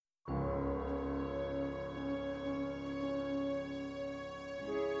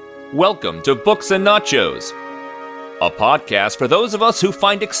Welcome to Books and Nachos, a podcast for those of us who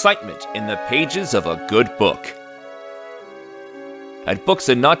find excitement in the pages of a good book. At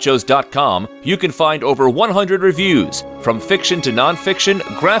booksandnachos.com, you can find over 100 reviews, from fiction to nonfiction,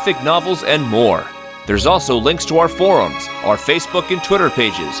 graphic novels, and more. There's also links to our forums, our Facebook and Twitter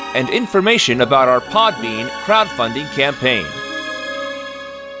pages, and information about our Podbean crowdfunding campaign.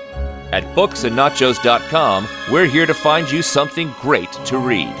 At booksandnachos.com, we're here to find you something great to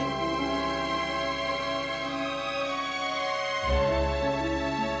read.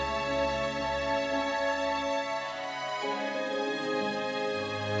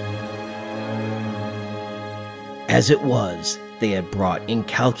 As it was, they had brought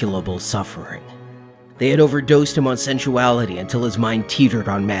incalculable suffering. They had overdosed him on sensuality until his mind teetered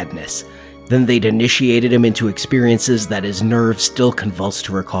on madness. Then they'd initiated him into experiences that his nerves still convulsed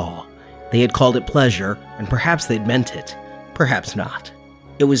to recall. They had called it pleasure, and perhaps they'd meant it. Perhaps not.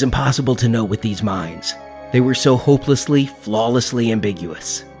 It was impossible to know with these minds. They were so hopelessly, flawlessly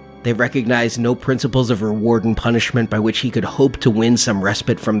ambiguous. They recognized no principles of reward and punishment by which he could hope to win some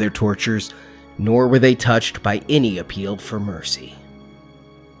respite from their tortures, nor were they touched by any appeal for mercy.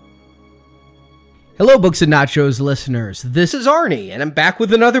 Hello, Books and Nachos listeners. This is Arnie, and I'm back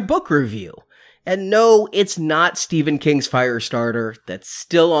with another book review. And no, it's not Stephen King's Firestarter. That's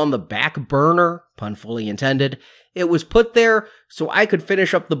still on the back burner, pun fully intended. It was put there so I could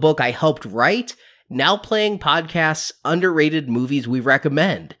finish up the book I helped write, now playing podcasts underrated movies we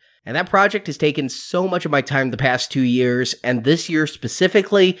recommend. And that project has taken so much of my time the past 2 years, and this year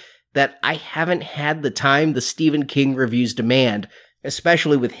specifically, that I haven't had the time the Stephen King reviews demand,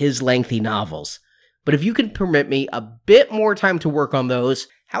 especially with his lengthy novels. But if you can permit me a bit more time to work on those,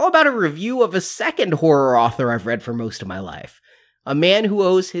 how about a review of a second horror author I've read for most of my life? A man who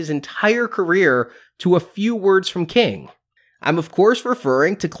owes his entire career to a few words from King. I'm of course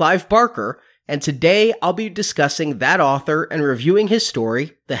referring to Clive Barker, and today I'll be discussing that author and reviewing his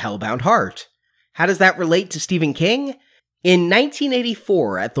story, The Hellbound Heart. How does that relate to Stephen King? In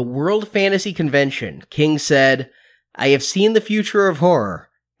 1984, at the World Fantasy Convention, King said, "I have seen the future of horror,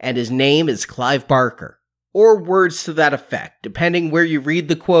 and his name is Clive Barker." Or words to that effect. Depending where you read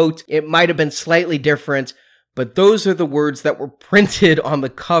the quote, it might have been slightly different, but those are the words that were printed on the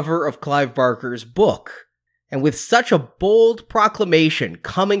cover of Clive Barker's book. And with such a bold proclamation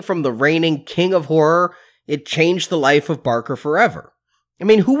coming from the reigning king of horror, it changed the life of Barker forever. I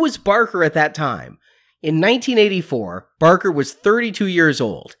mean, who was Barker at that time? In 1984, Barker was 32 years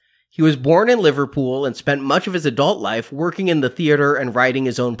old. He was born in Liverpool and spent much of his adult life working in the theater and writing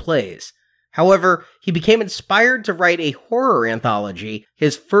his own plays. However, he became inspired to write a horror anthology,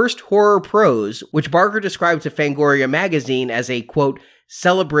 his first horror prose, which Barker described to Fangoria magazine as a, quote,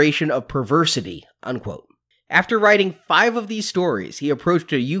 celebration of perversity, unquote. After writing 5 of these stories, he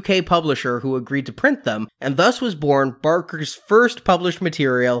approached a UK publisher who agreed to print them, and thus was born Barker's first published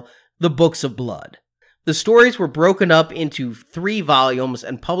material, The Books of Blood. The stories were broken up into 3 volumes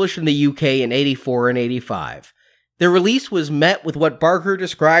and published in the UK in 84 and 85. Their release was met with what Barker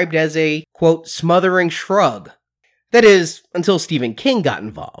described as a, quote, smothering shrug. That is, until Stephen King got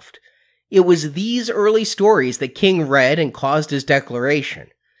involved. It was these early stories that King read and caused his declaration.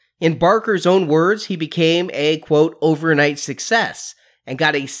 In Barker's own words, he became a, quote, overnight success and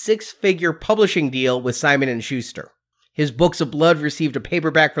got a 6-figure publishing deal with Simon & Schuster. His Books of Blood received a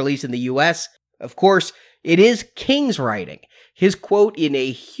paperback release in the US. Of course, it is King's writing, his quote in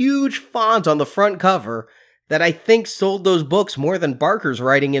a huge font on the front cover, that I think sold those books more than Barker's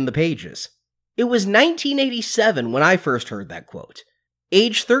writing in the pages. It was 1987 when I first heard that quote.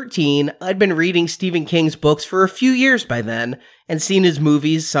 Age 13, I'd been reading Stephen King's books for a few years by then, and seen his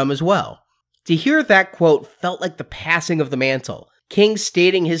movies some as well. To hear that quote felt like the passing of the mantle, King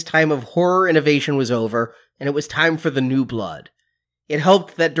stating his time of horror innovation was over, and it was time for the new blood. It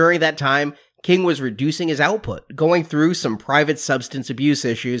helped that during that time, King was reducing his output, going through some private substance abuse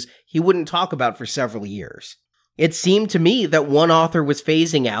issues he wouldn't talk about for several years. It seemed to me that one author was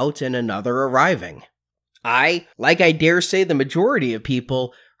phasing out and another arriving. I, like I dare say the majority of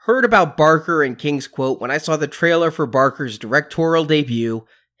people, heard about Barker and King's quote when I saw the trailer for Barker's directorial debut,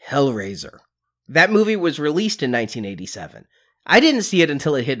 Hellraiser. That movie was released in 1987. I didn't see it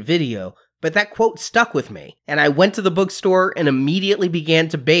until it hit video, but that quote stuck with me, and I went to the bookstore and immediately began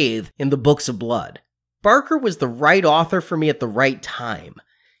to bathe in the Books of Blood. Barker was the right author for me at the right time.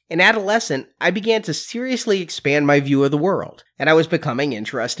 In adolescent, I began to seriously expand my view of the world, and I was becoming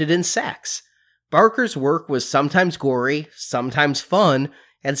interested in sex. Barker's work was sometimes gory, sometimes fun,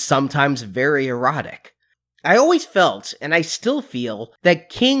 and sometimes very erotic. I always felt, and I still feel, that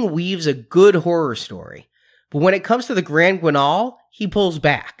King weaves a good horror story. But when it comes to the Grand Guignol, he pulls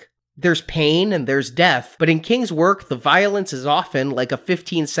back. There's pain and there's death, but in King's work, the violence is often like a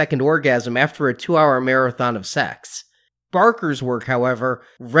 15-second orgasm after a 2-hour marathon of sex. Barker's work, however,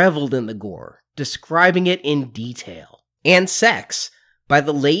 reveled in the gore, describing it in detail. And sex. By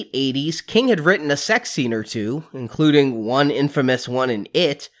the late 80s, King had written a sex scene or two, including one infamous one in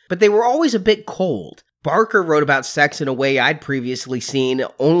It, but they were always a bit cold. Barker wrote about sex in a way I'd previously seen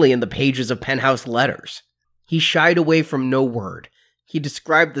only in the pages of Penthouse letters. He shied away from no word. He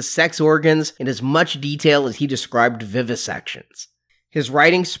described the sex organs in as much detail as he described vivisections. His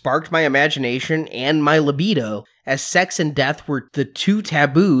writing sparked my imagination and my libido, as sex and death were the two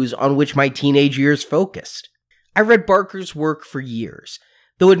taboos on which my teenage years focused. I read Barker's work for years,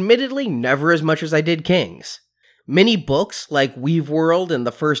 though admittedly never as much as I did King's. Many books, like Weave World and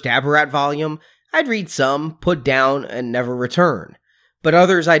the first Abarat volume, I'd read some, put down, and never return. But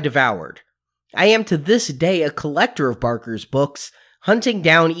others I devoured. I am to this day a collector of Barker's books, hunting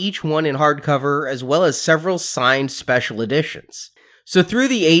down each one in hardcover as well as several signed special editions. So through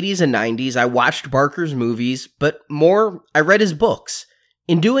the 80s and 90s, I watched Barker's movies, but more, I read his books.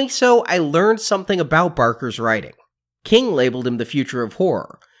 In doing so, I learned something about Barker's writing. King labeled him the future of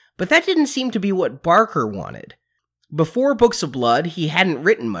horror, but that didn't seem to be what Barker wanted. Before Books of Blood, he hadn't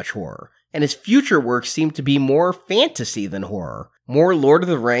written much horror, and his future work seemed to be more fantasy than horror, more Lord of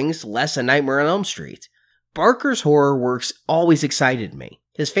the Rings, less A Nightmare on Elm Street. Barker's horror works always excited me.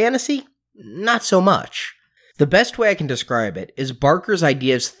 His fantasy? Not so much. The best way I can describe it is Barker's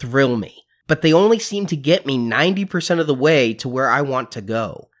ideas thrill me, but they only seem to get me 90% of the way to where I want to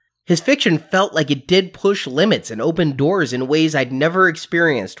go. His fiction felt like it did push limits and open doors in ways I'd never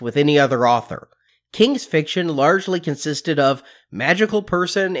experienced with any other author. King's fiction largely consisted of magical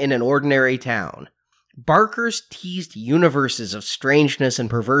person in an ordinary town. Barker's teased universes of strangeness and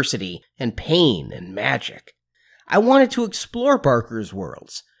perversity, and pain and magic. I wanted to explore Barker's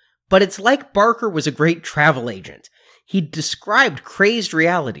worlds, but it's like Barker was a great travel agent. He described crazed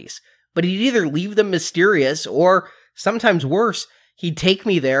realities, but he'd either leave them mysterious or, sometimes worse, he'd take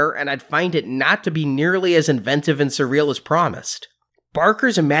me there and I'd find it not to be nearly as inventive and surreal as promised.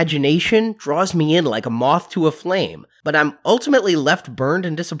 Barker's imagination draws me in like a moth to a flame, but I'm ultimately left burned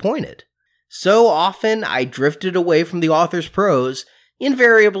and disappointed. So often, I drifted away from the author's prose,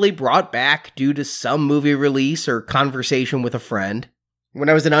 invariably brought back due to some movie release or conversation with a friend. When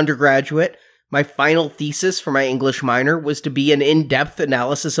I was an undergraduate, my final thesis for my English minor was to be an in-depth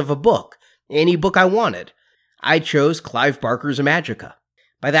analysis of a book, any book I wanted. I chose Clive Barker's Magica.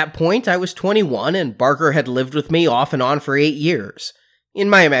 By that point, I was 21, and Barker had lived with me off and on for 8 years. In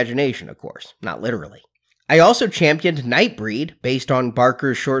my imagination, of course, not literally. I also championed Nightbreed, based on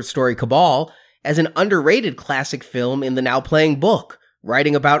Barker's short story Cabal, as an underrated classic film in the now-playing book,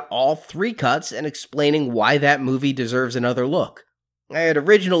 writing about all 3 cuts and explaining why that movie deserves another look. I had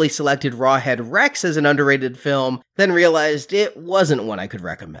originally selected Rawhead Rex as an underrated film, then realized it wasn't one I could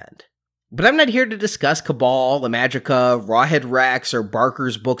recommend. But I'm not here to discuss Cabal, Imagica, Rawhead Rex, or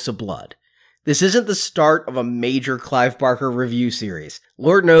Barker's Books of Blood. This isn't the start of a major Clive Barker review series.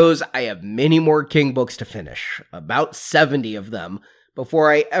 Lord knows I have many more King books to finish, about 70 of them,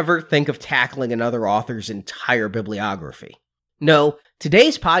 before I ever think of tackling another author's entire bibliography. No,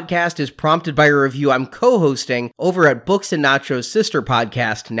 today's podcast is prompted by a review I'm co-hosting over at Books and Nachos' sister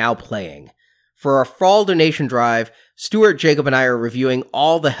podcast, Now Playing. For our fall donation drive, Stuart, Jacob, and I are reviewing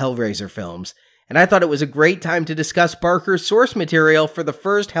all the Hellraiser films, and I thought it was a great time to discuss Barker's source material for the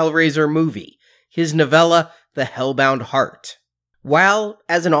first Hellraiser movie, his novella, The Hellbound Heart. While,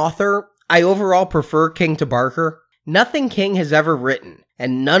 as an author, I overall prefer King to Barker, nothing King has ever written,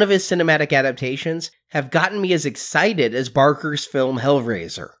 and none of his cinematic adaptations, have gotten me as excited as Barker's film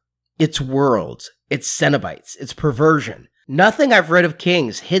Hellraiser. Its worlds, its Cenobites, its perversion. Nothing I've read of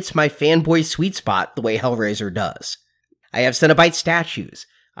King's hits my fanboy sweet spot the way Hellraiser does. I have Cenobite statues,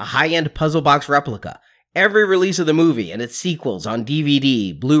 a high-end puzzle box replica, every release of the movie and its sequels on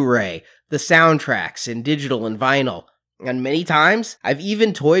DVD, Blu-ray, the soundtracks in digital and vinyl, and many times I've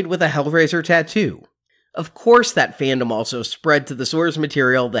even toyed with a Hellraiser tattoo. Of course that fandom also spread to the source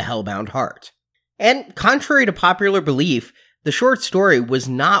material The Hellbound Heart. And contrary to popular belief, the short story was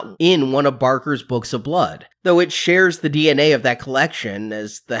not in one of Barker's Books of Blood, though it shares the DNA of that collection,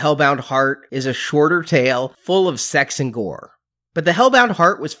 as The Hellbound Heart is a shorter tale full of sex and gore. But The Hellbound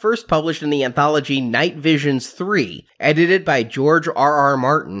Heart was first published in the anthology Night Visions 3, edited by George R.R.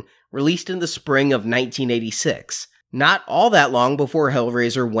 Martin, released in the spring of 1986, not all that long before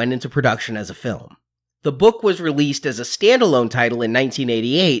Hellraiser went into production as a film. The book was released as a standalone title in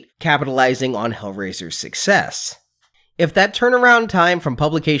 1988, capitalizing on Hellraiser's success. If that turnaround time from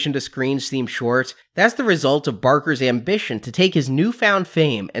publication to screen seems short, that's the result of Barker's ambition to take his newfound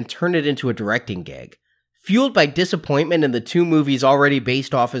fame and turn it into a directing gig. Fueled by disappointment in the two movies already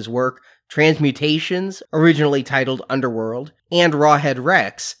based off his work, Transmutations, originally titled Underworld, and Rawhead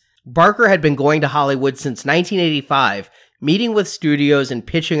Rex, Barker had been going to Hollywood since 1985, meeting with studios and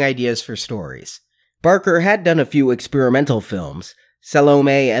pitching ideas for stories. Barker had done a few experimental films,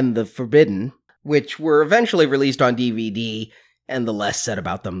 Salome and The Forbidden, which were eventually released on DVD, and the less said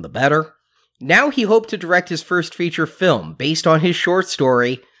about them the better. Now he hoped to direct his first feature film based on his short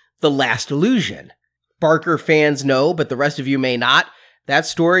story, The Last Illusion. Barker fans know, but the rest of you may not, that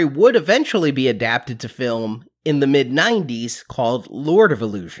story would eventually be adapted to film in the mid-90s called Lord of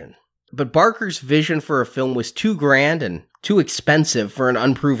Illusion. But Barker's vision for a film was too grand and too expensive for an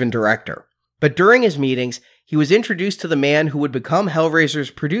unproven director. But during his meetings, he was introduced to the man who would become Hellraiser's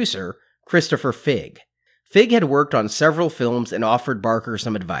producer, Christopher Figg. Figg had worked on several films and offered Barker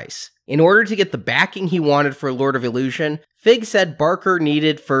some advice. In order to get the backing he wanted for Lord of Illusion, Figg said Barker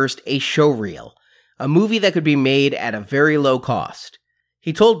needed first a showreel, a movie that could be made at a very low cost.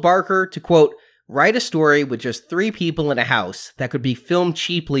 He told Barker to, quote, write a story with just 3 people in a house that could be filmed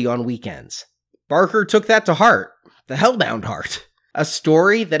cheaply on weekends. Barker took that to heart, the Hellbound Heart, a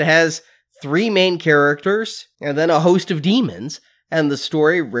story that has 3 main characters and then a host of demons, and the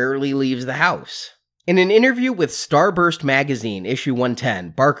story rarely leaves the house. In an interview with Starburst magazine, issue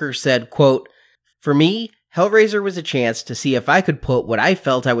 110, Barker said, quote, for me, Hellraiser was a chance to see if I could put what I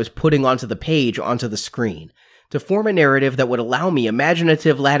felt I was putting onto the page onto the screen, to form a narrative that would allow me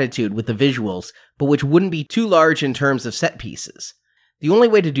imaginative latitude with the visuals, but which wouldn't be too large in terms of set pieces. The only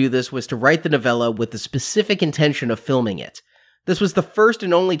way to do this was to write the novella with the specific intention of filming it. This was the first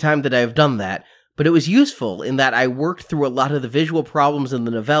and only time that I have done that, but it was useful in that I worked through a lot of the visual problems in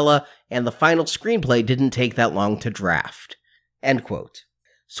the novella, and the final screenplay didn't take that long to draft. End quote.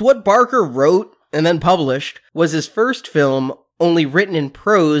 So what Barker wrote and then published was his first film, only written in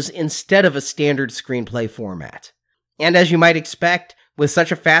prose instead of a standard screenplay format. And as you might expect, with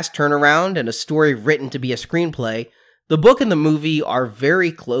such a fast turnaround and a story written to be a screenplay, the book and the movie are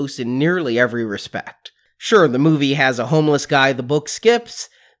very close in nearly every respect. Sure, the movie has a homeless guy the book skips,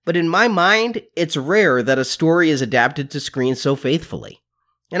 but in my mind, it's rare that a story is adapted to screen so faithfully.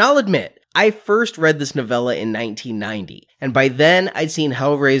 And I'll admit, I first read this novella in 1990, and by then I'd seen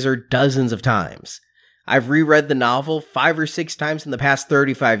Hellraiser dozens of times. I've reread the novel 5 or 6 times in the past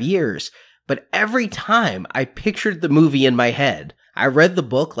 35 years, but every time I pictured the movie in my head. I read the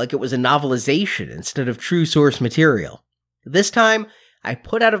book like it was a novelization instead of true source material. This time, I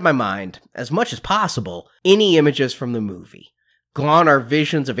put out of my mind, as much as possible, any images from the movie. Gone are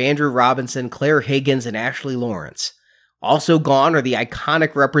visions of Andrew Robinson, Claire Higgins, and Ashley Lawrence. Also gone are the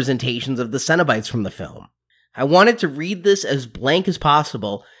iconic representations of the Cenobites from the film. I wanted to read this as blank as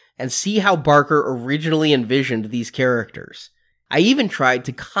possible and see how Barker originally envisioned these characters. I even tried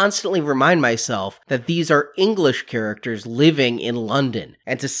to constantly remind myself that these are English characters living in London,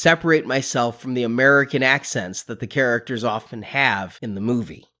 and to separate myself from the American accents that the characters often have in the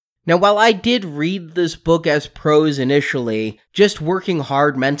movie. Now, while I did read this book as prose initially, just working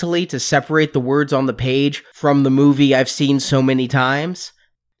hard mentally to separate the words on the page from the movie I've seen so many times,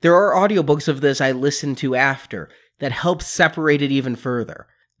 there are audiobooks of this I listened to after that help separate it even further.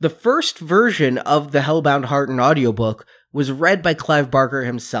 The first version of the Hellbound Heart in audiobook was read by Clive Barker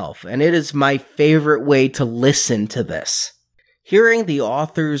himself, and it is my favorite way to listen to this. Hearing the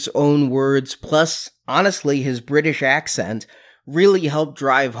author's own words, plus, honestly, his British accent, really helped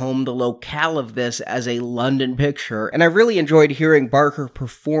drive home the locale of this as a London picture, and I really enjoyed hearing Barker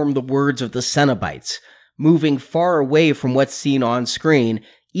perform the words of the Cenobites, moving far away from what's seen on screen,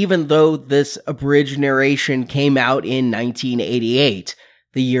 even though this abridged narration came out in 1988,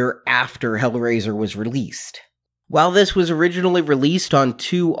 the year after Hellraiser was released. While this was originally released on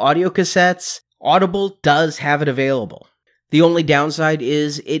 2 audiocassettes, Audible does have it available. The only downside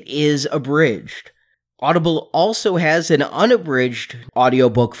is it is abridged. Audible also has an unabridged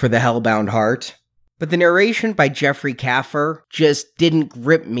audiobook for the Hellbound Heart, but the narration by Jeffrey Kaffer just didn't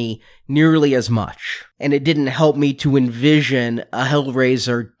grip me nearly as much, and it didn't help me to envision a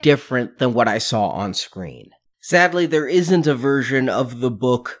Hellraiser different than what I saw on screen. Sadly, there isn't a version of the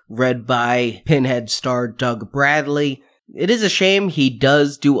book read by Pinhead star Doug Bradley. It is a shame. He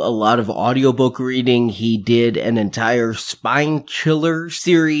does do a lot of audiobook reading. He did an entire Spine Chiller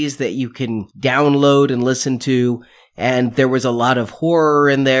series that you can download and listen to, and there was a lot of horror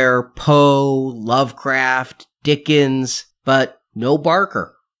in there, Poe, Lovecraft, Dickens, but no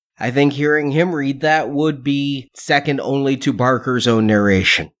Barker. I think hearing him read that would be second only to Barker's own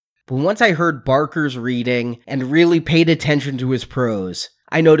narration. but once I heard Barker's reading and really paid attention to his prose,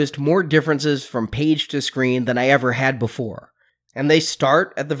 I noticed more differences from page to screen than I ever had before. And they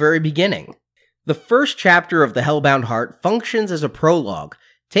start at the very beginning. The first chapter of The Hellbound Heart functions as a prologue,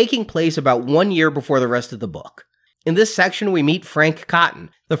 taking place about 1 year before the rest of the book. In this section, we meet Frank Cotton,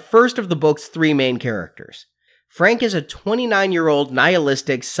 the first of the book's 3 main characters. Frank is a 29-year-old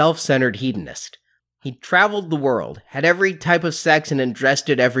nihilistic, self-centered hedonist. He'd traveled the world, had every type of sex, and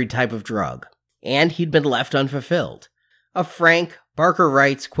ingested every type of drug. And he'd been left unfulfilled. Of Frank, Barker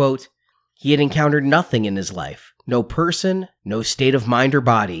writes, quote, "He had encountered nothing in his life, no person, no state of mind or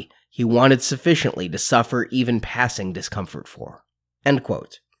body he wanted sufficiently to suffer even passing discomfort for." End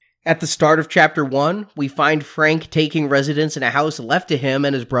quote. At the start of Chapter 1, we find Frank taking residence in a house left to him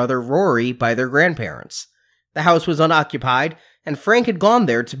and his brother Rory by their grandparents. The house was unoccupied, and Frank had gone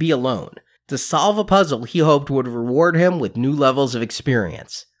there to be alone, to solve a puzzle he hoped would reward him with new levels of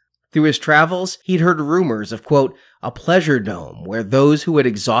experience. Through his travels, he'd heard rumors of, quote, "a pleasure dome where those who had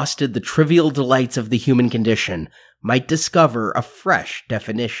exhausted the trivial delights of the human condition might discover a fresh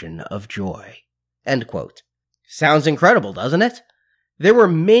definition of joy." End quote. Sounds incredible, doesn't it? There were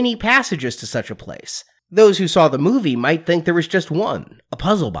many passages to such a place. Those who saw the movie might think there was just one, a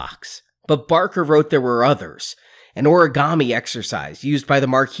puzzle box. But Barker wrote there were others. An origami exercise used by the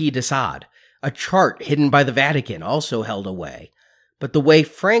Marquis de Sade, a chart hidden by the Vatican also held away. But the way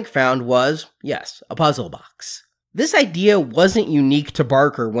Frank found was, yes, a puzzle box. This idea wasn't unique to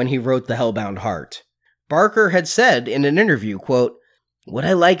Barker when he wrote The Hellbound Heart. Barker had said in an interview, quote, "What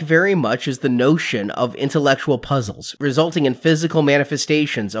I like very much is the notion of intellectual puzzles, resulting in physical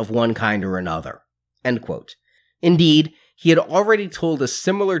manifestations of one kind or another." End quote. Indeed, he had already told a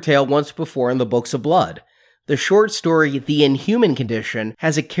similar tale once before in the Books of Blood. The short story, The Inhuman Condition,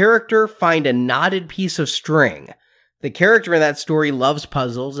 has a character find a knotted piece of string. The character in that story loves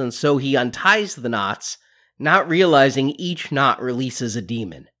puzzles, and so he unties the knots, not realizing each knot releases a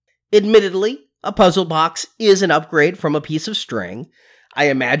demon. Admittedly, a puzzle box is an upgrade from a piece of string. I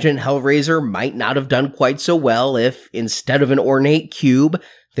imagine Hellraiser might not have done quite so well if, instead of an ornate cube,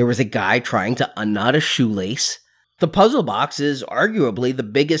 there was a guy trying to unknot a shoelace. The puzzle box is arguably the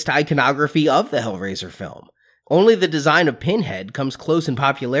biggest iconography of the Hellraiser film. Only the design of Pinhead comes close in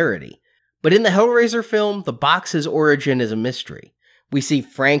popularity. But in the Hellraiser film, the box's origin is a mystery. We see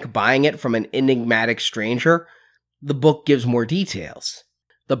Frank buying it from an enigmatic stranger. The book gives more details.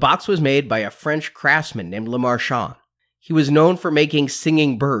 The box was made by a French craftsman named Le Marchand. He was known for making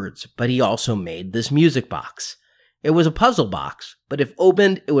singing birds, but he also made this music box. It was a puzzle box, but if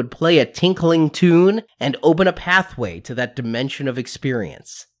opened, it would play a tinkling tune and open a pathway to that dimension of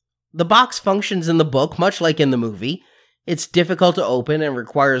experience. The box functions in the book much like in the movie. It's difficult to open and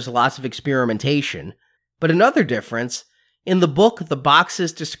requires lots of experimentation. But another difference, in the book, the box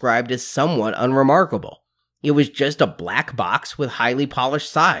is described as somewhat unremarkable. It was just a black box with highly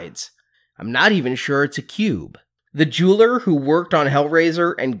polished sides. I'm not even sure it's a cube. The jeweler who worked on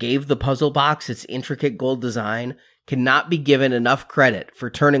Hellraiser and gave the puzzle box its intricate gold design cannot be given enough credit for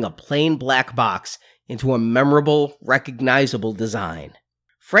turning a plain black box into a memorable, recognizable design.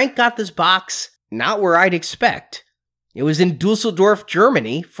 Frank got this box not where I'd expect. It was in Dusseldorf,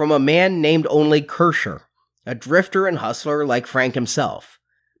 Germany, from a man named only Kircher, a drifter and hustler like Frank himself.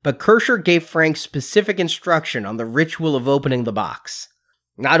 But Kircher gave Frank specific instruction on the ritual of opening the box.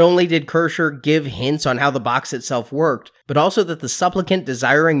 Not only did Kircher give hints on how the box itself worked, but also that the supplicant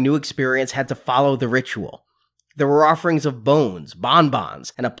desiring new experience had to follow the ritual. There were offerings of bones,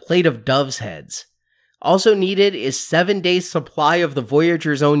 bonbons, and a plate of doves' heads. Also needed is 7 days' supply of the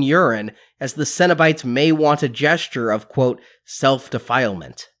Voyager's own urine, as the Cenobites may want a gesture of, quote,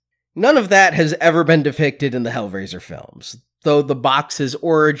 self-defilement. None of that has ever been depicted in the Hellraiser films, though the box's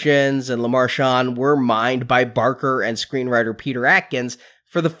origins and Le Marchand were mined by Barker and screenwriter Peter Atkins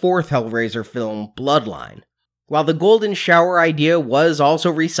for the fourth Hellraiser film, Bloodline. While the golden shower idea was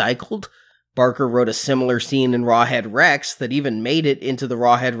also recycled, Barker wrote a similar scene in Rawhead Rex that even made it into the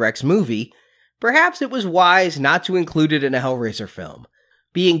Rawhead Rex movie. Perhaps it was wise not to include it in a Hellraiser film.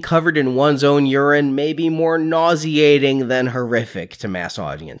 Being covered in one's own urine may be more nauseating than horrific to mass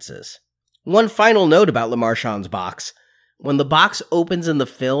audiences. One final note about Le Marchand's box. When the box opens in the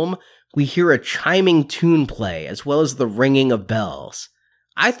film, we hear a chiming tune play as well as the ringing of bells.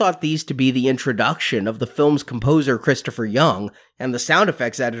 I thought these to be the introduction of the film's composer Christopher Young and the sound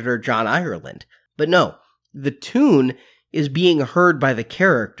effects editor John Ireland. But no, the tune is being heard by the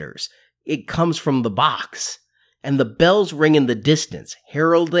characters. It comes from the box, and the bells ring in the distance,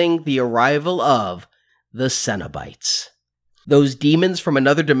 heralding the arrival of the Cenobites. Those demons from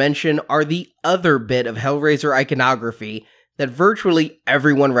another dimension are the other bit of Hellraiser iconography that virtually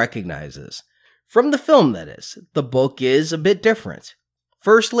everyone recognizes. From the film, that is. The book is a bit different.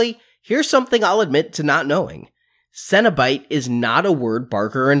 Firstly, here's something I'll admit to not knowing. Cenobite is not a word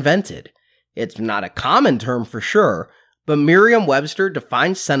Barker invented. It's not a common term for sure, but Merriam-Webster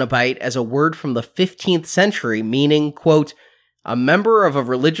defines Cenobite as a word from the 15th century meaning, quote, a member of a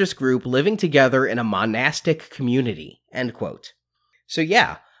religious group living together in a monastic community, end quote. So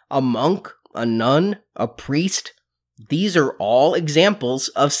yeah, a monk, a nun, a priest, these are all examples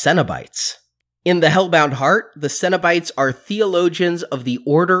of Cenobites. In The Hellbound Heart, the Cenobites are theologians of the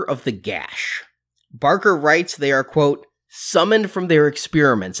Order of the Gash. Barker writes they are, quote, summoned from their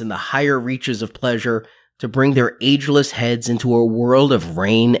experiments in the higher reaches of pleasure to bring their ageless heads into a world of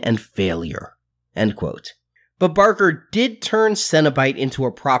rain and failure, end quote. But Barker did turn Cenobite into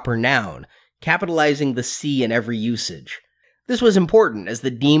a proper noun, capitalizing the C in every usage. This was important as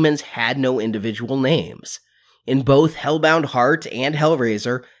the demons had no individual names. In both Hellbound Heart and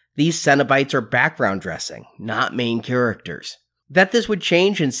Hellraiser, these Cenobites are background dressing, not main characters. That this would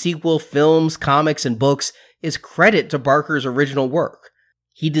change in sequel films, comics, and books is credit to Barker's original work.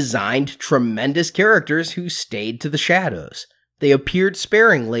 He designed tremendous characters who stayed to the shadows. They appeared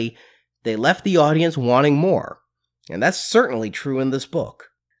sparingly, they left the audience wanting more. And that's certainly true in this book.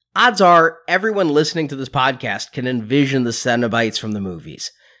 Odds are everyone listening to this podcast can envision the Cenobites from the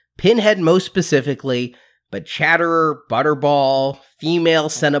movies. Pinhead most specifically, but Chatterer, Butterball, Female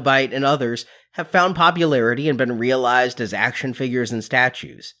Cenobite, and others have found popularity and been realized as action figures and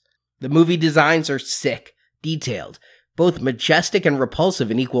statues. The movie designs are sick, detailed, both majestic and repulsive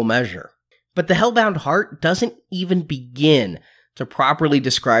in equal measure. But The Hellbound Heart doesn't even begin to properly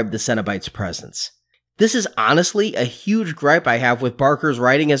describe the Cenobites' presence. This is honestly a huge gripe I have with Barker's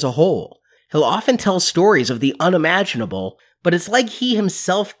writing as a whole. He'll often tell stories of the unimaginable, but it's like he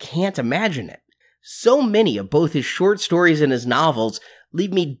himself can't imagine it. So many of both his short stories and his novels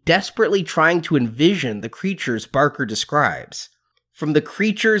leave me desperately trying to envision the creatures Barker describes. From the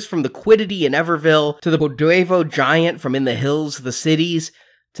creatures from the Quiddity in Everville, to the Boduevo giant from In the Hills, the Cities,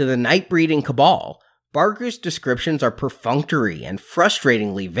 to the Nightbreeding Cabal, Barker's descriptions are perfunctory and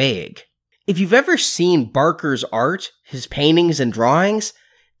frustratingly vague. If you've ever seen Barker's art, his paintings and drawings,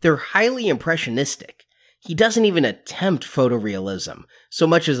 they're highly impressionistic. He doesn't even attempt photorealism, so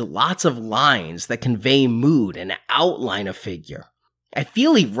much as lots of lines that convey mood and outline a figure. I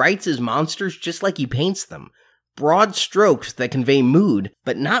feel he writes his monsters just like he paints them, broad strokes that convey mood,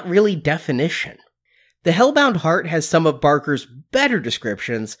 but not really definition. The Hellbound Heart has some of Barker's better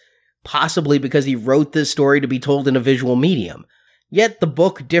descriptions, possibly because he wrote this story to be told in a visual medium, yet the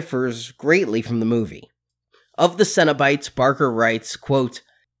book differs greatly from the movie. Of the Cenobites, Barker writes, quote,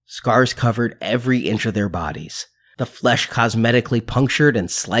 scars covered every inch of their bodies, the flesh cosmetically punctured and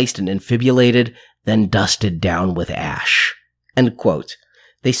sliced and infibulated, then dusted down with ash. End quote.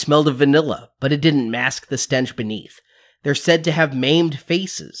 They smelled of vanilla, but it didn't mask the stench beneath. They're said to have maimed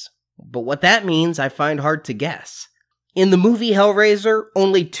faces, but what that means I find hard to guess. In the movie Hellraiser,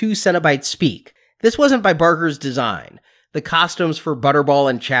 only 2 Cenobites speak. This wasn't by Barker's design. The costumes for Butterball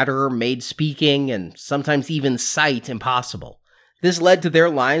and Chatterer made speaking, and sometimes even sight, impossible. This led to their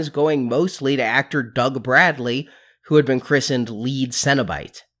lines going mostly to actor Doug Bradley, who had been christened lead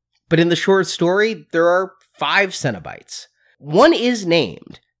Cenobite. But in the short story, there are 5 Cenobites. One is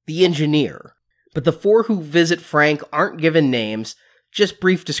named, the Engineer, but the 4 who visit Frank aren't given names, just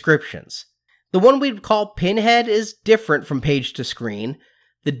brief descriptions. The one we'd call Pinhead is different from page to screen.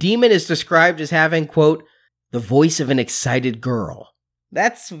 The demon is described as having, quote, the voice of an excited girl.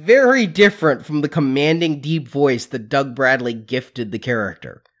 That's very different from the commanding deep voice that Doug Bradley gifted the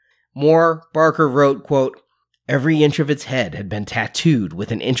character. More, Barker wrote, quote, every inch of its head had been tattooed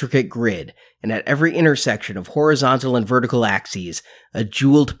with an intricate grid, and at every intersection of horizontal and vertical axes, a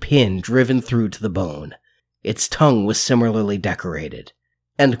jeweled pin driven through to the bone. Its tongue was similarly decorated.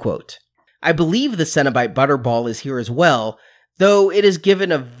 End quote. I believe the Cenobite Butterball is here as well, though it is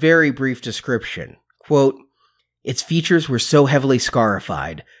given a very brief description. Quote, its features were so heavily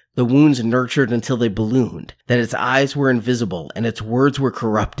scarified, the wounds nurtured until they ballooned, that its eyes were invisible and its words were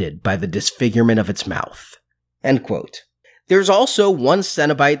corrupted by the disfigurement of its mouth. End quote. There's also one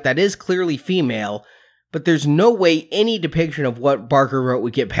Cenobite that is clearly female, but there's no way any depiction of what Barker wrote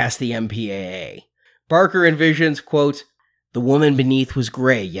would get past the MPAA. Barker envisions, quote, the woman beneath was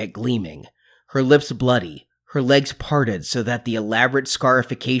gray yet gleaming, her lips bloody, her legs parted so that the elaborate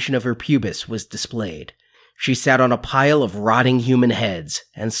scarification of her pubis was displayed. She sat on a pile of rotting human heads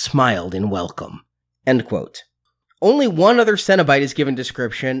and smiled in welcome. End quote. Only one other Cenobite is given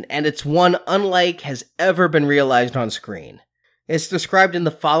description, and it's one unlike has ever been realized on screen. It's described in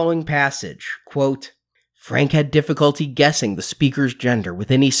the following passage, quote, Frank had difficulty guessing the speaker's gender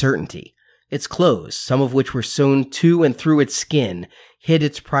with any certainty. Its clothes, some of which were sewn to and through its skin, hid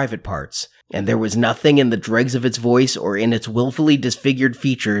its private parts, and there was nothing in the dregs of its voice or in its willfully disfigured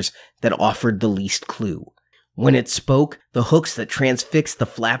features that offered the least clue. When it spoke, the hooks that transfixed the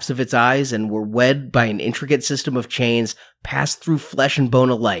flaps of its eyes and were wed by an intricate system of chains passed through flesh and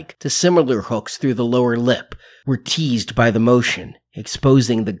bone alike to similar hooks through the lower lip, were teased by the motion,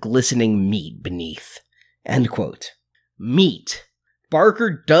 exposing the glistening meat beneath. End quote. Meat.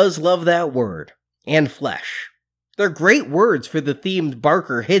 Barker does love that word. And flesh. They're great words for the themes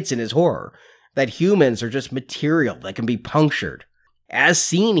Barker hits in his horror, that humans are just material that can be punctured. As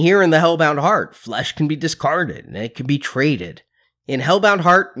seen here in The Hellbound Heart, flesh can be discarded and it can be traded. In Hellbound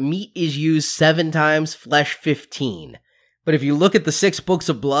Heart, meat is used 7 times, flesh 15. But if you look at the 6 books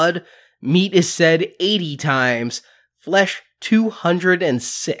of blood, meat is said 80 times, flesh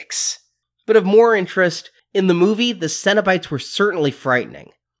 206. But of more interest, in the movie, the Cenobites were certainly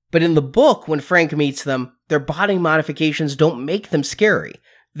frightening. But in the book, when Frank meets them, their body modifications don't make them scary.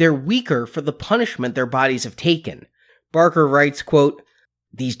 They're weaker for the punishment their bodies have taken. Barker writes, quote,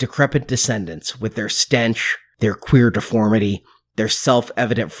 "These decrepit descendants, with their stench, their queer deformity, their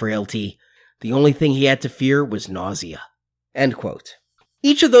self-evident frailty, the only thing he had to fear was nausea." End quote.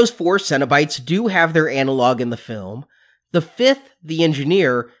 Each of those 4 Cenobites do have their analog in the film. The 5th, the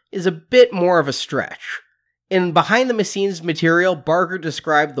engineer, is a bit more of a stretch. In behind-the-scenes material, Barker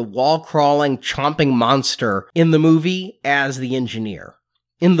described the wall-crawling, chomping monster in the movie as the engineer.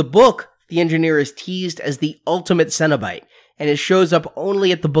 In the book, the engineer is teased as the ultimate Cenobite, and it shows up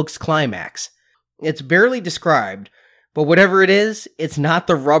only at the book's climax. It's barely described, but whatever it is, it's not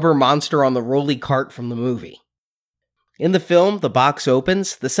the rubber monster on the rolly cart from the movie. In the film, the box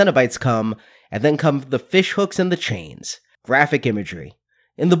opens, the Cenobites come, and then come the fish hooks and the chains. Graphic imagery.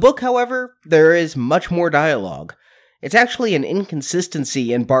 In the book, however, there is much more dialogue. It's actually an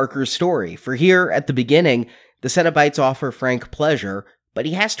inconsistency in Barker's story, for here, at the beginning, the Cenobites offer Frank pleasure, but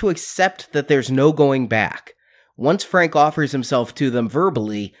he has to accept that there's no going back. Once Frank offers himself to them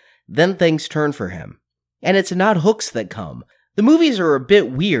verbally, then things turn for him. And it's not hooks that come. The movies are a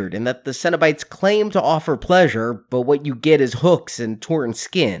bit weird in that the Cenobites claim to offer pleasure, but what you get is hooks and torn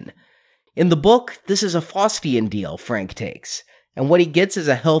skin. In the book, this is a Faustian deal Frank takes, and what he gets is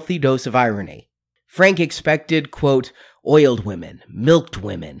a healthy dose of irony. Frank expected, quote, "oiled women, milked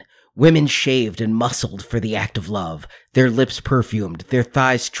women, women shaved and muscled for the act of love, their lips perfumed, their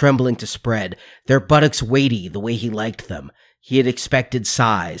thighs trembling to spread, their buttocks weighty the way he liked them. He had expected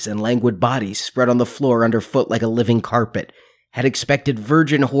sighs and languid bodies spread on the floor underfoot like a living carpet, had expected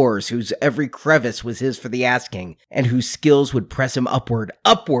virgin whores whose every crevice was his for the asking, and whose skills would press him upward,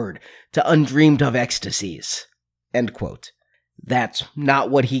 to undreamed of ecstasies." End quote. That's not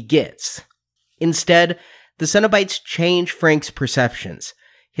what he gets. Instead, the Cenobites change Frank's perceptions.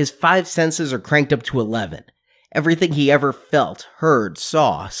 His 5 senses are cranked up to 11. Everything he ever felt, heard,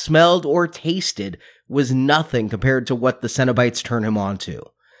 saw, smelled, or tasted was nothing compared to what the Cenobites turn him on to.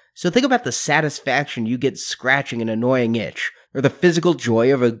 So think about the satisfaction you get scratching an annoying itch, or the physical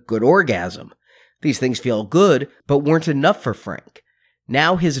joy of a good orgasm. These things feel good, but weren't enough for Frank.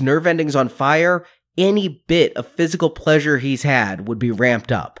 Now his nerve endings on fire, any bit of physical pleasure he's had would be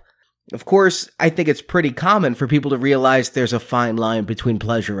ramped up. Of course, I think it's pretty common for people to realize there's a fine line between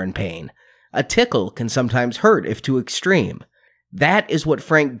pleasure and pain. A tickle can sometimes hurt if too extreme. That is what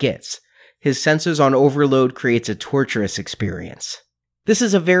Frank gets. His senses on overload creates a torturous experience. This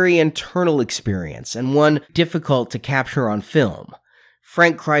is a very internal experience, and one difficult to capture on film.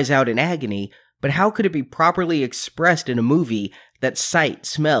 Frank cries out in agony, but how could it be properly expressed in a movie that sight,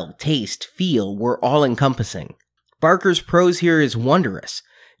 smell, taste, feel were all-encompassing? Barker's prose here is wondrous.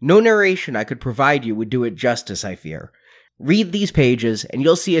 No narration I could provide you would do it justice, I fear. Read these pages, and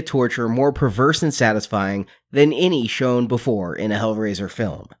you'll see a torture more perverse and satisfying than any shown before in a Hellraiser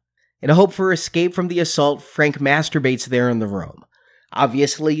film. In a hope for escape from the assault, Frank masturbates there in the room.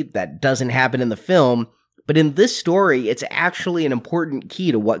 Obviously, that doesn't happen in the film, but in this story, it's actually an important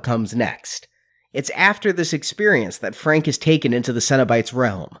key to what comes next. It's after this experience that Frank is taken into the Cenobites'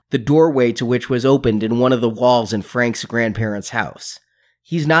 realm, the doorway to which was opened in one of the walls in Frank's grandparents' house.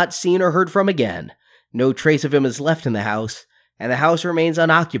 He's not seen or heard from again. No trace of him is left in the house, and the house remains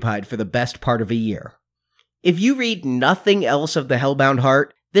unoccupied for the best part of a year. If you read nothing else of The Hellbound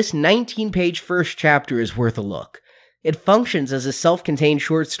Heart, this 19-page first chapter is worth a look. It functions as a self-contained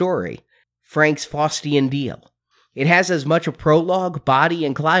short story, Frank's Faustian deal. It has as much a prologue, body,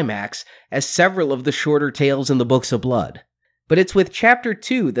 and climax as several of the shorter tales in the Books of Blood. But it's with Chapter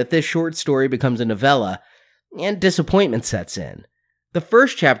 2 that this short story becomes a novella, and disappointment sets in. The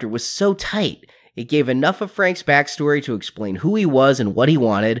first chapter was so tight, It gave enough of Frank's backstory to explain who he was and what he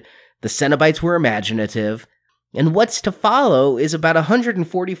wanted. The Cenobites were imaginative. And what's to follow is about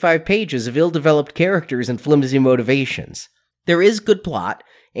 145 pages of ill-developed characters and flimsy motivations. There is good plot,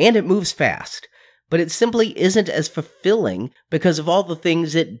 and it moves fast, but it simply isn't as fulfilling because of all the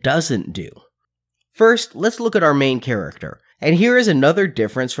things it doesn't do. First, let's look at our main character, and here is another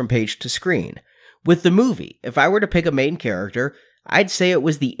difference from page to screen. With the movie, if I were to pick a main character, I'd say it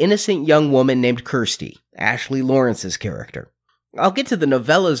was the innocent young woman named Kirsty, Ashley Lawrence's character. I'll get to the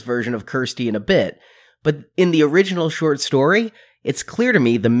novella's version of Kirsty in a bit, but in the original short story, it's clear to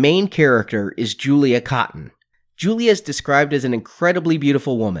me the main character is Julia Cotton. Julia is described as an incredibly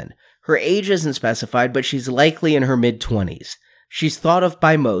beautiful woman. Her age isn't specified, but she's likely in her mid-20s. She's thought of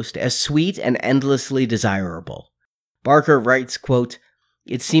by most as sweet and endlessly desirable. Barker writes, quote,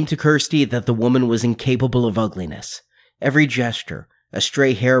 "It seemed to Kirsty that the woman was incapable of ugliness. Every gesture, a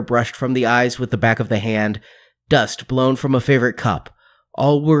stray hair brushed from the eyes with the back of the hand, dust blown from a favorite cup,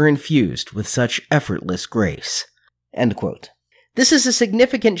 all were infused with such effortless grace." End quote. This is a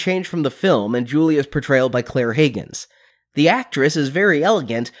significant change from the film and Julia's portrayal by Claire Higgins. The actress is very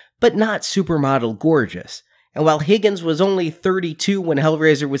elegant, but not supermodel gorgeous. And while Higgins was only 32 when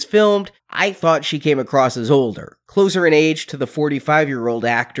Hellraiser was filmed, I thought she came across as older, closer in age to the 45-year-old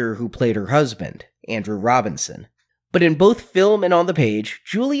actor who played her husband, Andrew Robinson. But in both film and on the page,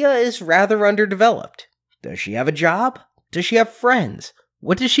 Julia is rather underdeveloped. Does she have a job? Does she have friends?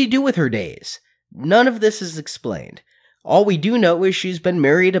 What does she do with her days? None of this is explained. All we do know is she's been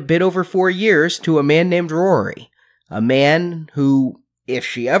married a bit over 4 years to a man named Rory. A man who, if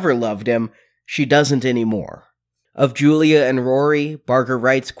she ever loved him, she doesn't anymore. Of Julia and Rory, Barker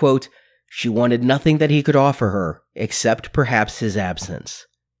writes, quote, "She wanted nothing that he could offer her, except perhaps his absence."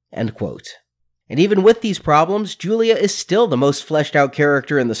 End quote. And even with these problems, Julia is still the most fleshed out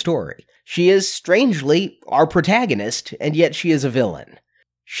character in the story. She is, strangely, our protagonist, and yet she is a villain.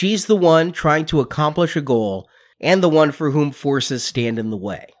 She's the one trying to accomplish a goal, and the one for whom forces stand in the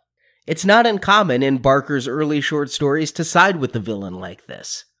way. It's not uncommon in Barker's early short stories to side with the villain like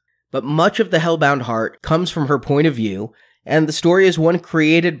this. But much of the Hellbound Heart comes from her point of view, and the story is one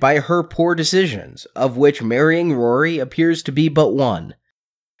created by her poor decisions, of which marrying Rory appears to be but one.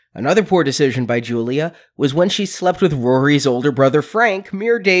 Another poor decision by Julia was when she slept with Rory's older brother Frank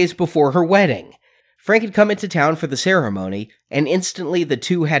mere days before her wedding. Frank had come into town for the ceremony, and instantly the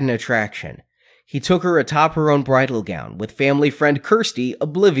two had an attraction. He took her atop her own bridal gown, with family friend Kirsty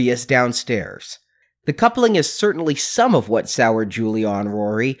oblivious downstairs. The coupling is certainly some of what soured Julia on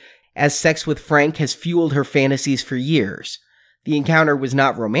Rory, as sex with Frank has fueled her fantasies for years. The encounter was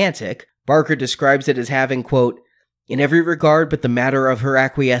not romantic. Barker describes it as having, quote, "in every regard but the matter of her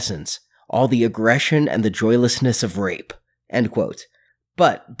acquiescence, all the aggression and the joylessness of rape." End quote.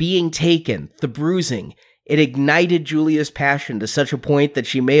 But being taken, the bruising, it ignited Julia's passion to such a point that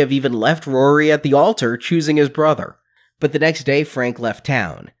she may have even left Rory at the altar, choosing his brother. But the next day, Frank left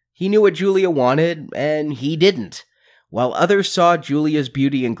town. He knew what Julia wanted, and he didn't. While others saw Julia's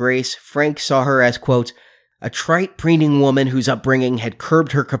beauty and grace, Frank saw her as, quote, "a trite, preening woman whose upbringing had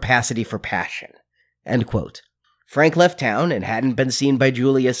curbed her capacity for passion." End quote. Frank left town and hadn't been seen by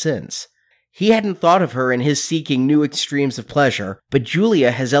Julia since. He hadn't thought of her in his seeking new extremes of pleasure, but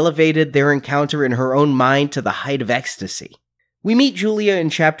Julia has elevated their encounter in her own mind to the height of ecstasy. We meet Julia in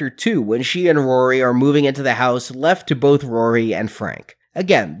Chapter 2 when she and Rory are moving into the house left to both Rory and Frank.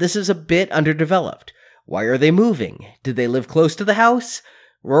 Again, this is a bit underdeveloped. Why are they moving? Did they live close to the house?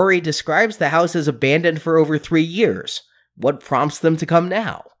 Rory describes the house as abandoned for over 3 years. What prompts them to come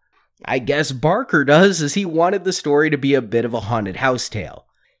now? I guess Barker does, as he wanted the story to be a bit of a haunted house tale.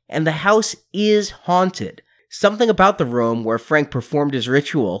 And the house is haunted. Something about the room where Frank performed his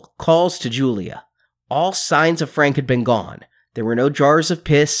ritual calls to Julia. All signs of Frank had been gone. There were no jars of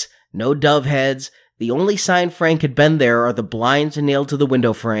piss, no dove heads. The only sign Frank had been there are the blinds nailed to the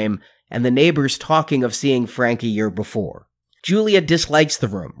window frame, and the neighbors talking of seeing Frank a year before. Julia dislikes the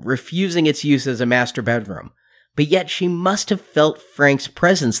room, refusing its use as a master bedroom. But yet she must have felt Frank's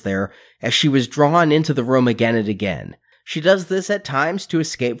presence there as she was drawn into the room again and again. She does this at times to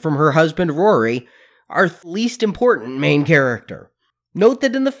escape from her husband Rory, our least important main character. Note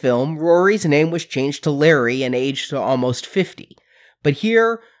that in the film, Rory's name was changed to Larry and aged to almost 50. But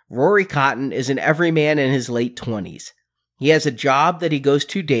here, Rory Cotton is an everyman in his late 20s. He has a job that he goes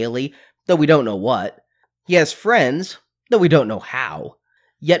to daily, though we don't know what. He has friends, though we don't know how.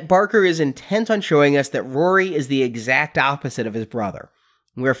 Yet Barker is intent on showing us that Rory is the exact opposite of his brother.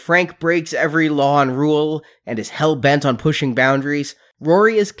 Where Frank breaks every law and rule and is hell-bent on pushing boundaries,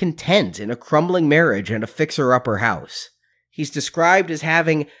 Rory is content in a crumbling marriage and a fixer-upper house. He's described as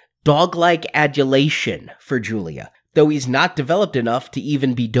having dog-like adulation for Julia, though he's not developed enough to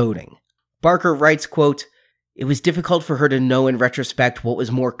even be doting. Barker writes, quote, "It was difficult for her to know in retrospect what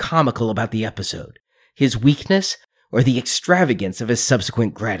was more comical about the episode, his weakness or the extravagance of his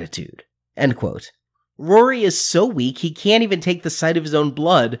subsequent gratitude." End quote. Rory is so weak he can't even take the sight of his own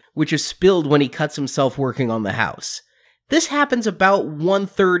blood, which is spilled when he cuts himself working on the house. This happens about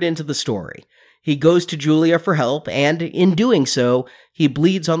 1/3 into the story. He goes to Julia for help, and in doing so, he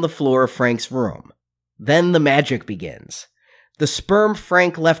bleeds on the floor of Frank's room. Then the magic begins. The sperm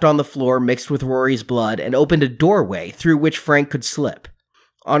Frank left on the floor mixed with Rory's blood and opened a doorway through which Frank could slip.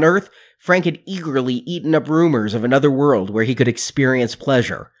 On Earth, Frank had eagerly eaten up rumors of another world where he could experience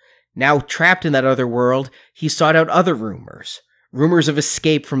pleasure. Now trapped in that other world, he sought out other rumors of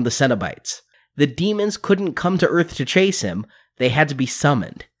escape from the Cenobites. The demons couldn't come to Earth to chase him, they had to be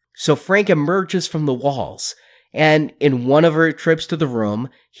summoned. So Frank emerges from the walls, and in one of her trips to the room,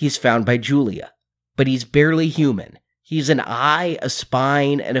 he's found by Julia. But he's barely human. He's an eye, a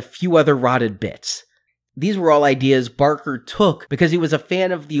spine, and a few other rotted bits. These were all ideas Barker took because he was a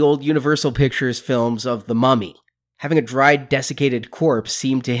fan of the old Universal Pictures films of The Mummy. Having a dried, desiccated corpse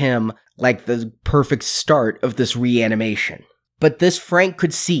seemed to him like the perfect start of this reanimation. But this Frank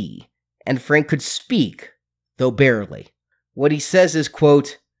could see, and Frank could speak, though barely. What he says is,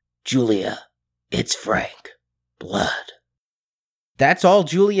 quote, "Julia, it's Frank. Blood." That's all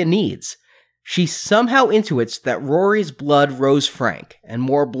Julia needs. She somehow intuits that Rory's blood rose Frank, and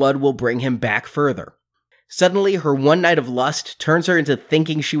more blood will bring him back further. Suddenly, her one night of lust turns her into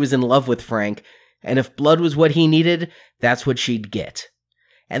thinking she was in love with Frank, and if blood was what he needed, that's what she'd get.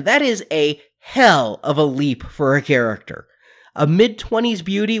 And that is a hell of a leap for a character. A mid-20s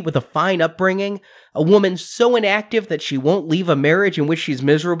beauty with a fine upbringing, a woman so inactive that she won't leave a marriage in which she's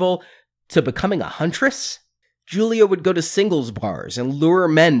miserable, to becoming a huntress? Julia would go to singles bars and lure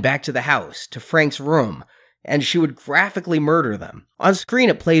men back to the house, to Frank's room, and she would graphically murder them. On screen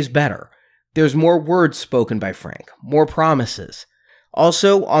it plays better. There's more words spoken by Frank, more promises.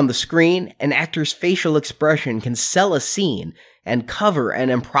 Also, on the screen, an actor's facial expression can sell a scene and cover an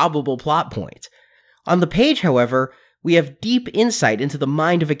improbable plot point. On the page, however, we have deep insight into the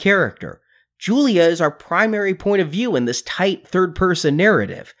mind of a character. Julia is our primary point of view in this tight third-person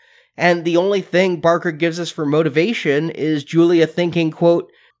narrative, and the only thing Barker gives us for motivation is Julia thinking,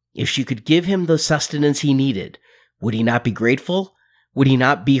 quote, "If she could give him the sustenance he needed, would he not be grateful? Would he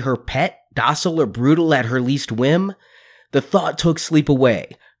not be her pet, docile or brutal at her least whim? The thought took sleep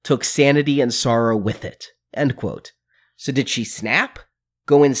away, took sanity and sorrow with it." End quote. So did she snap?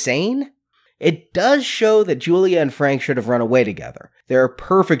 Go insane? It does show that Julia and Frank should have run away together. They're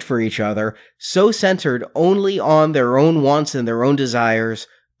perfect for each other, so centered only on their own wants and their own desires,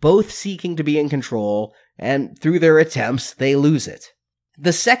 both seeking to be in control, and through their attempts, they lose it.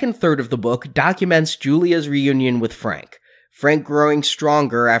 The second third of the book documents Julia's reunion with Frank growing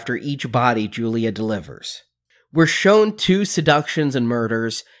stronger after each body Julia delivers. We're shown 2 seductions and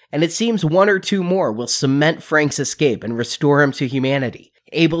murders, and it seems 1 or 2 more will cement Frank's escape and restore him to humanity,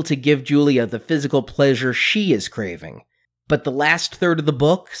 able to give Julia the physical pleasure she is craving. But the last third of the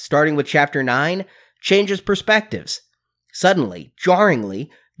book, starting with chapter 9, changes perspectives. Suddenly,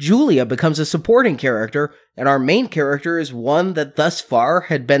 jarringly, Julia becomes a supporting character, and our main character is one that thus far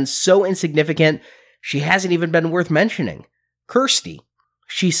had been so insignificant she hasn't even been worth mentioning. Kirsty.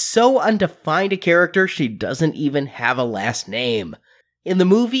 She's so undefined a character she doesn't even have a last name. In the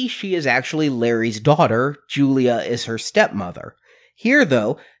movie, she is actually Larry's daughter. Julia is her stepmother. Here,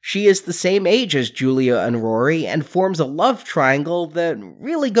 though, she is the same age as Julia and Rory and forms a love triangle that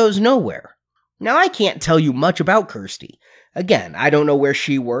really goes nowhere. Now, I can't tell you much about Kirsty. Again, I don't know where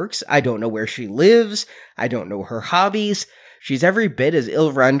she works, I don't know where she lives, I don't know her hobbies. She's every bit as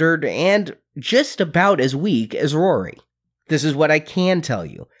ill-rendered and just about as weak as Rory. This is what I can tell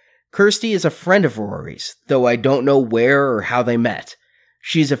you. Kirsty is a friend of Rory's, though I don't know where or how they met.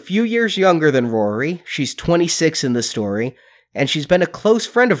 She's a few years younger than Rory, she's 26 in the story, and she's been a close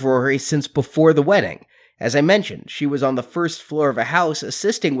friend of Rory since before the wedding. As I mentioned, she was on the first floor of a house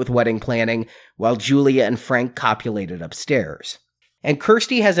assisting with wedding planning while Julia and Frank copulated upstairs. And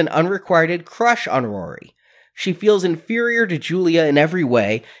Kirsty has an unrequited crush on Rory. She feels inferior to Julia in every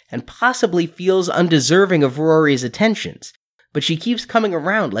way and possibly feels undeserving of Rory's attentions, but she keeps coming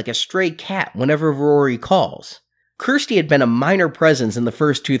around like a stray cat whenever Rory calls. Kirsty had been a minor presence in the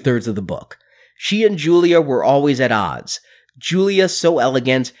first 2/3 of the book. She and Julia were always at odds. Julia so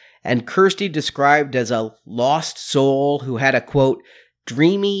elegant, and Kirsty described as a lost soul who had a, quote,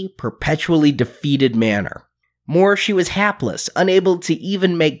 dreamy, perpetually defeated manner. More, she was hapless, unable to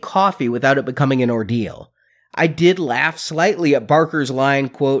even make coffee without it becoming an ordeal. I did laugh slightly at Barker's line,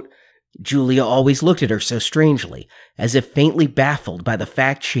 quote, Julia always looked at her so strangely, as if faintly baffled by the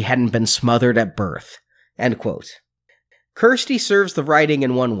fact she hadn't been smothered at birth, end quote. Kirsty serves the writing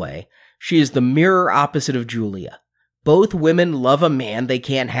in one way. She is the mirror opposite of Julia. Both women love a man they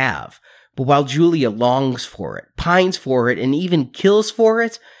can't have, but while Julia longs for it, pines for it, and even kills for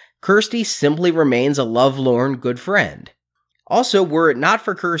it, Kirsty simply remains a lovelorn good friend. Also, were it not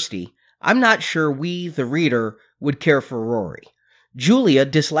for Kirsty, I'm not sure we, the reader, would care for Rory. Julia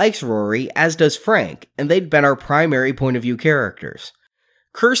dislikes Rory, as does Frank, and they'd been our primary point of view characters.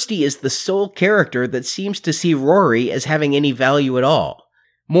 Kirsty is the sole character that seems to see Rory as having any value at all.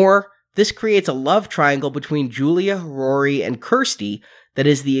 More, this creates a love triangle between Julia, Rory, and Kirsty that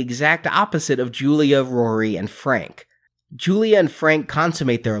is the exact opposite of Julia, Rory, and Frank. Julia and Frank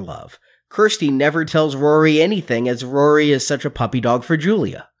consummate their love. Kirsty never tells Rory anything, as Rory is such a puppy dog for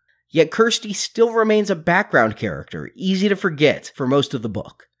Julia. Yet Kirsty still remains a background character, easy to forget for most of the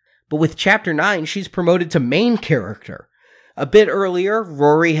book. But with Chapter 9, she's promoted to main character. A bit earlier,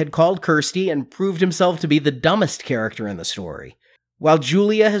 Rory had called Kirsty and proved himself to be the dumbest character in the story. While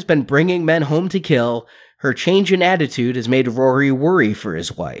Julia has been bringing men home to kill, her change in attitude has made Rory worry for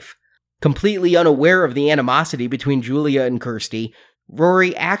his wife. Completely unaware of the animosity between Julia and Kirsty,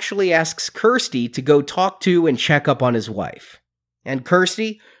 Rory actually asks Kirsty to go talk to and check up on his wife. And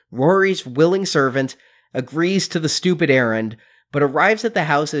Kirsty, Rory's willing servant, agrees to the stupid errand, but arrives at the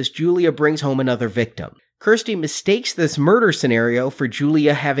house as Julia brings home another victim. Kirsty mistakes this murder scenario for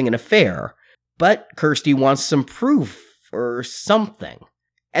Julia having an affair, but Kirsty wants some proof or something.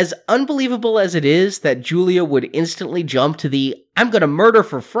 As unbelievable as it is that Julia would instantly jump to the "I'm gonna murder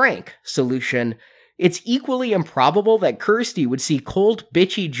for Frank" solution, it's equally improbable that Kirsty would see cold,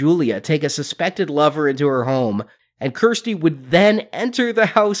 bitchy Julia take a suspected lover into her home, and Kirsty would then enter the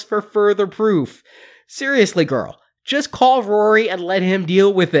house for further proof. Seriously, girl, just call Rory and let him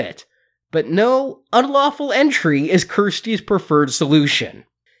deal with it. But no, unlawful entry is Kirsty's preferred solution.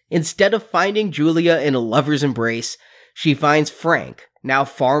 Instead of finding Julia in a lover's embrace, she finds Frank, now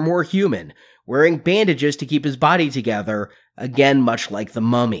far more human, wearing bandages to keep his body together, again much like the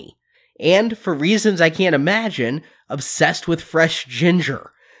mummy. And, for reasons I can't imagine, obsessed with fresh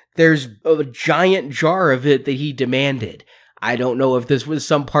ginger. There's a giant jar of it that he demanded. I don't know if this was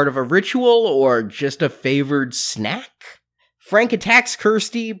some part of a ritual or just a favored snack. Frank attacks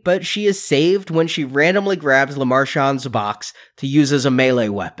Kirsty, but she is saved when she randomly grabs LeMarchand's box to use as a melee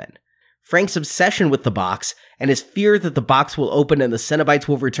weapon. Frank's obsession with the box and his fear that the box will open and the Cenobites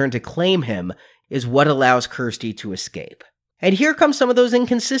will return to claim him is what allows Kirsty to escape. And here come some of those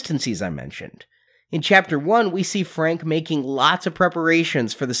inconsistencies I mentioned. In Chapter 1, we see Frank making lots of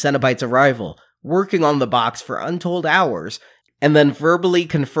preparations for the Cenobites' arrival, working on the box for untold hours, and then verbally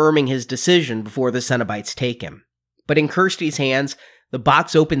confirming his decision before the Cenobites take him. But in Kirsty's hands, the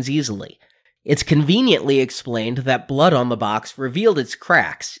box opens easily. It's conveniently explained that blood on the box revealed its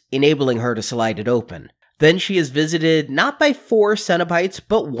cracks, enabling her to slide it open. Then she is visited not by 4 Cenobites,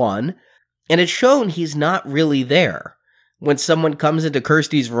 but 1, and it's shown he's not really there. When someone comes into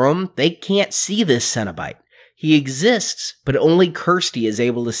Kirsty's room, they can't see this Cenobite. He exists, but only Kirsty is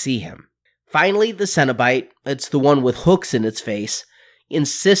able to see him. Finally, the Cenobite, it's the one with hooks in its face,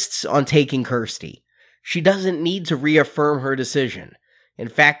 insists on taking Kirsty. She doesn't need to reaffirm her decision. In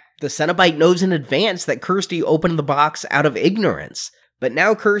fact, the Cenobite knows in advance that Kirsty opened the box out of ignorance, but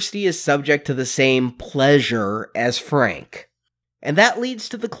now Kirsty is subject to the same pleasure as Frank. And that leads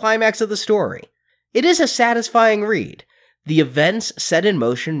to the climax of the story. It is a satisfying read. The events set in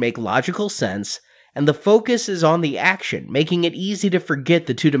motion make logical sense, and the focus is on the action, making it easy to forget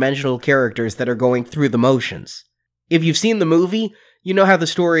the two-dimensional characters that are going through the motions. If you've seen the movie, you know how the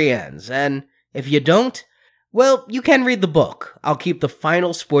story ends, and if you don't, well, you can read the book. I'll keep the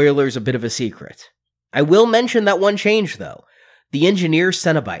final spoilers a bit of a secret. I will mention that one change, though. The engineer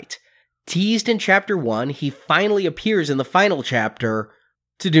Cenobite. Teased in Chapter 1, he finally appears in the final chapter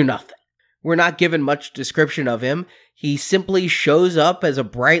to do nothing. We're not given much description of him. He simply shows up as a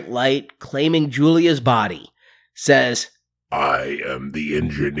bright light, claiming Julia's body. Says, "I am the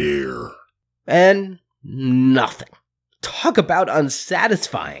engineer." And nothing. Talk about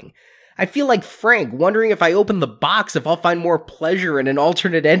unsatisfying. I feel like Frank, wondering if I open the box if I'll find more pleasure in an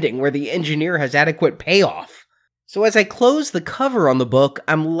alternate ending where the engineer has adequate payoff. So as I close the cover on the book,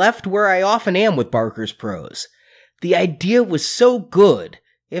 I'm left where I often am with Barker's prose. The idea was so good,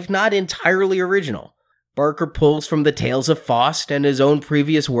 if not entirely original. Barker pulls from the Tales of Faust and his own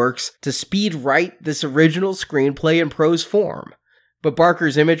previous works to speed write this original screenplay in prose form. But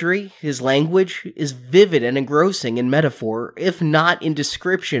Barker's imagery, his language, is vivid and engrossing in metaphor, if not in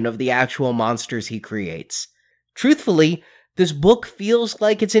description of the actual monsters he creates. Truthfully, this book feels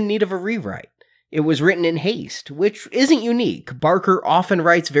like it's in need of a rewrite. It was written in haste, which isn't unique. Barker often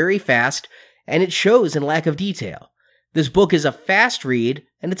writes very fast, and it shows in lack of detail. This book is a fast read,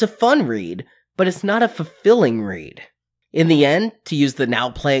 and it's a fun read, but it's not a fulfilling read. In the end, to use the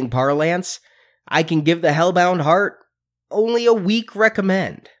now-playing parlance, I can give The Hellbound Heart only a weak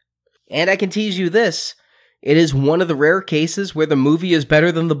recommend. And I can tease you this, it is one of the rare cases where the movie is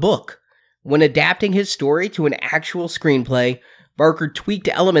better than the book. When adapting his story to an actual screenplay, Barker tweaked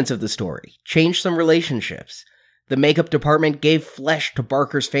elements of the story, changed some relationships. The makeup department gave flesh to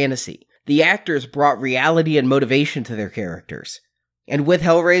Barker's fantasy. The actors brought reality and motivation to their characters. And with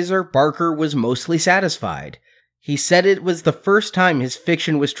Hellraiser, Barker was mostly satisfied. He said it was the first time his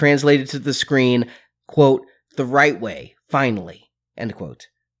fiction was translated to the screen, quote, the right way, finally, end quote.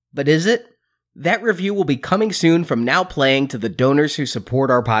 But is it? That review will be coming soon from Now Playing to the donors who support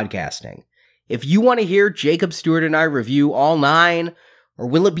our podcasting. If you want to hear Jacob Stewart and I review all 9, or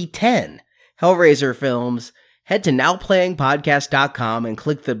will it be 10, Hellraiser films, head to nowplayingpodcast.com and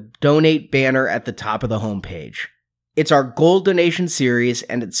click the donate banner at the top of the homepage. It's our gold donation series,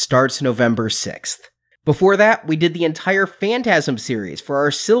 and it starts November 6th. Before that, we did the entire Phantasm series for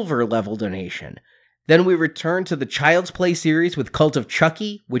our silver level donation. Then we returned to the Child's Play series with Cult of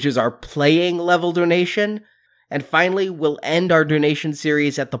Chucky, which is our playing level donation. And finally, we'll end our donation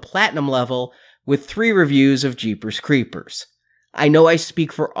series at the platinum level with 3 reviews of Jeepers Creepers. I know I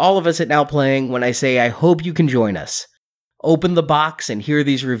speak for all of us at Now Playing when I say I hope you can join us. Open the box and hear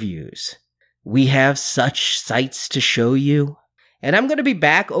these reviews. We have such sights to show you. And I'm going to be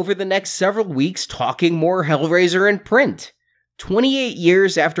back over the next several weeks talking more Hellraiser in print. 28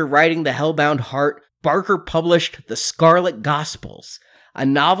 years after writing The Hellbound Heart, Barker published The Scarlet Gospels, a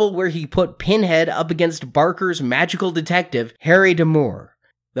novel where he put Pinhead up against Barker's magical detective, Harry D'Amour,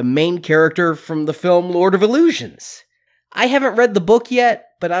 the main character from the film Lord of Illusions. I haven't read the book yet,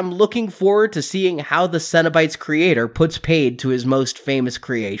 but I'm looking forward to seeing how the Cenobites creator puts paid to his most famous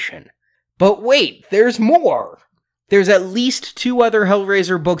creation. But wait, there's more! There's at least 2 other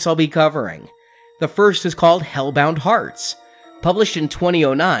Hellraiser books I'll be covering. The first is called Hellbound Hearts. Published in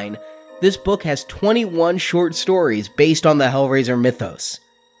 2009, this book has 21 short stories based on the Hellraiser mythos.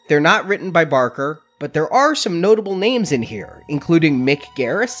 They're not written by Barker, but there are some notable names in here, including Mick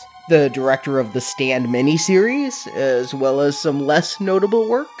Garris, the director of the Stand miniseries, as well as some less notable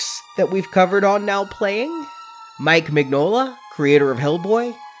works that we've covered on Now Playing. Mike Mignola, creator of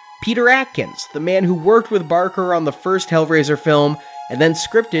Hellboy. Peter Atkins, the man who worked with Barker on the first Hellraiser film and then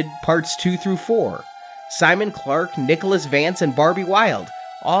scripted parts 2 through 4. Simon Clark, Nicholas Vance, and Barbie Wilde,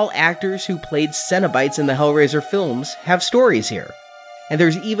 all actors who played Cenobites in the Hellraiser films, have stories here. And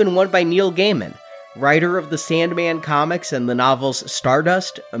there's even one by Neil Gaiman, writer of the Sandman comics and the novels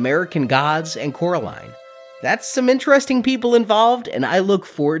Stardust, American Gods, and Coraline. That's some interesting people involved, and I look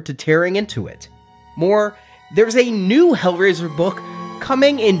forward to tearing into it. More, there's a new Hellraiser book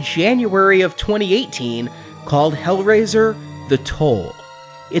coming in January of 2018 called Hellraiser: The Toll.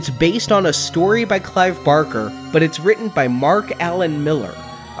 It's based on a story by Clive Barker, but it's written by Mark Allen Miller,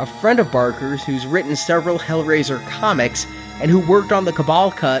 a friend of Barker's who's written several Hellraiser comics and who worked on the Cabal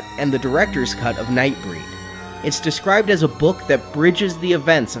cut and the director's cut of Nightbreed. It's described as a book that bridges the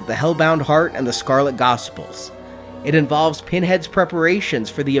events of the Hellbound Heart and the Scarlet Gospels. It involves Pinhead's preparations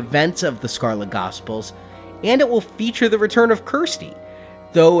for the events of the Scarlet Gospels, and it will feature the return of Kirsty,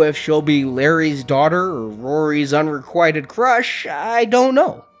 though if she'll be Larry's daughter or Rory's unrequited crush, I don't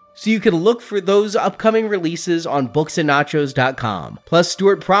know. So you can look for those upcoming releases on booksandnachos.com. Plus,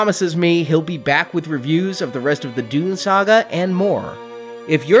 Stuart promises me he'll be back with reviews of the rest of the Dune saga and more.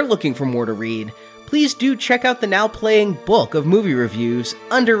 If you're looking for more to read, please do check out the Now Playing book of movie reviews,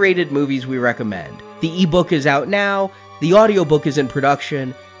 Underrated Movies We Recommend. The ebook is out now, the audiobook is in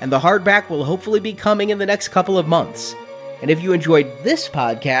production, and the hardback will hopefully be coming in the next couple of months. And if you enjoyed this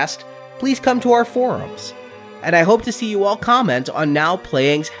podcast, please come to our forums. And I hope to see you all comment on Now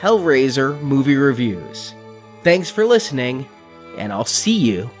Playing's Hellraiser movie reviews. Thanks for listening, and I'll see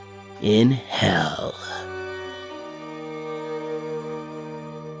you in hell.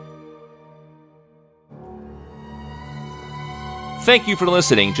 Thank you for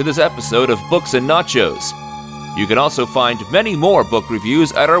listening to this episode of Books and Nachos. You can also find many more book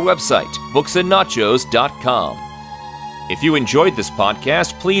reviews at our website, booksandnachos.com. If you enjoyed this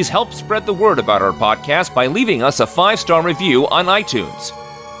podcast, please help spread the word about our podcast by leaving us a 5-star review on iTunes.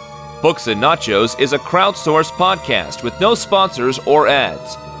 Books and Nachos is a crowdsourced podcast with no sponsors or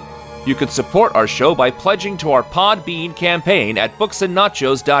ads. You can support our show by pledging to our Podbean campaign at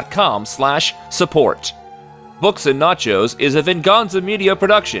booksandnachos.com/support. Books and Nachos is a Venganza Media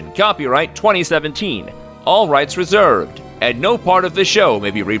production, copyright 2017. All rights reserved, and no part of the show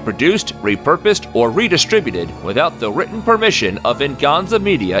may be reproduced, repurposed, or redistributed without the written permission of Venganza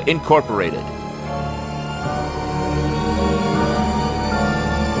Media Incorporated.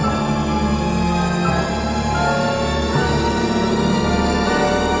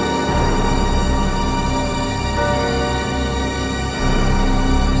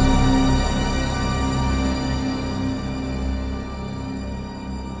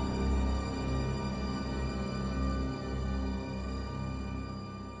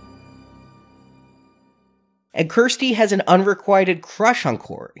 And Kirsty has an unrequited crush on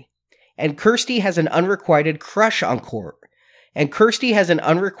Corey. And Kirsty has an unrequited crush on Corey. And Kirsty has an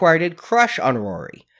unrequited crush on Rory.